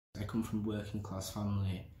come from a working class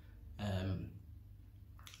family,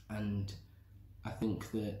 and I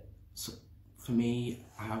think that for me,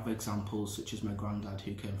 I have examples such as my granddad,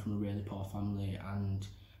 who came from a really poor family and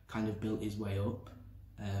kind of built his way up.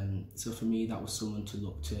 So for me, that was someone to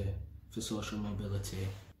look to for social mobility.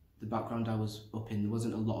 The background I was up in, there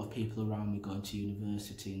wasn't a lot of people around me going to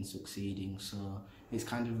university and succeeding, so it's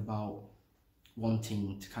kind of about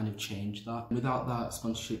wanting to kind of change that. Without that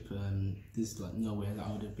sponsorship, there's like no way that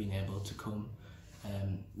I would have been able to come.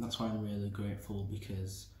 That's why I'm really grateful,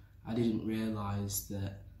 because I didn't realise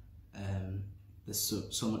that there's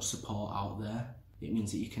so much support out there. It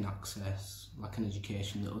means that you can access like an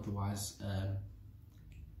education that otherwise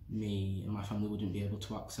me and my family wouldn't be able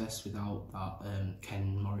to access without that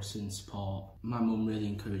Ken Morrison support. My mum really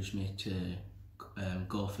encouraged me to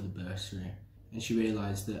go for the bursary, and she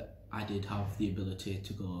realised that I did have the ability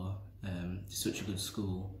to go to such a good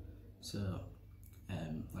school. So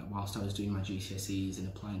like whilst I was doing my GCSEs and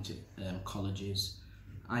applying to colleges,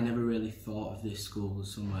 I never really thought of this school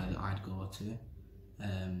as somewhere that I'd go to.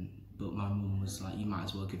 But my mum was like, you might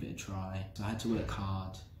as well give it a try. So I had to work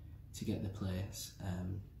hard to get the place.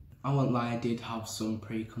 I won't lie, I did have some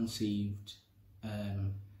preconceived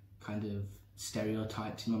kind of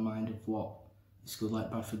stereotypes in my mind of what a school like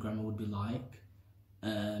Bradford Grammar would be like.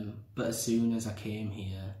 But as soon as I came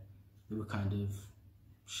here, they were kind of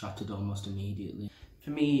shattered almost immediately.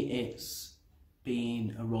 For me, it's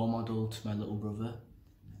been a role model to my little brother.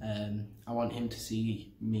 I want him to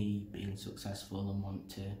see me being successful and want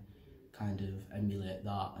to kind of emulate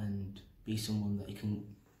that and be someone that he can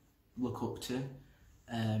look up to.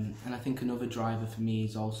 And I think another driver for me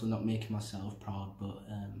is also not making myself proud, but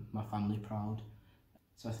my family proud.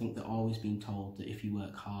 So I think that always being told that if you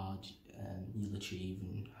work hard, you'll achieve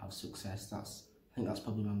and have success. I think that's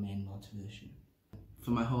probably my main motivation.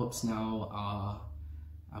 For my hopes now are,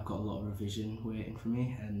 I've got a lot of revision waiting for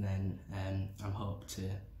me, and then I'm hoping to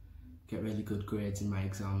get really good grades in my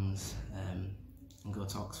exams and go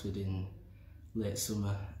to Oxford in late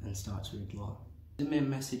summer and start to read law. The main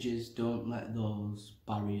message is, don't let those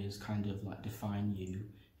barriers kind of like define you.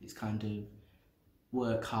 It's kind of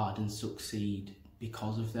work hard and succeed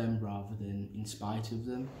because of them rather than in spite of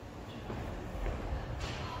them.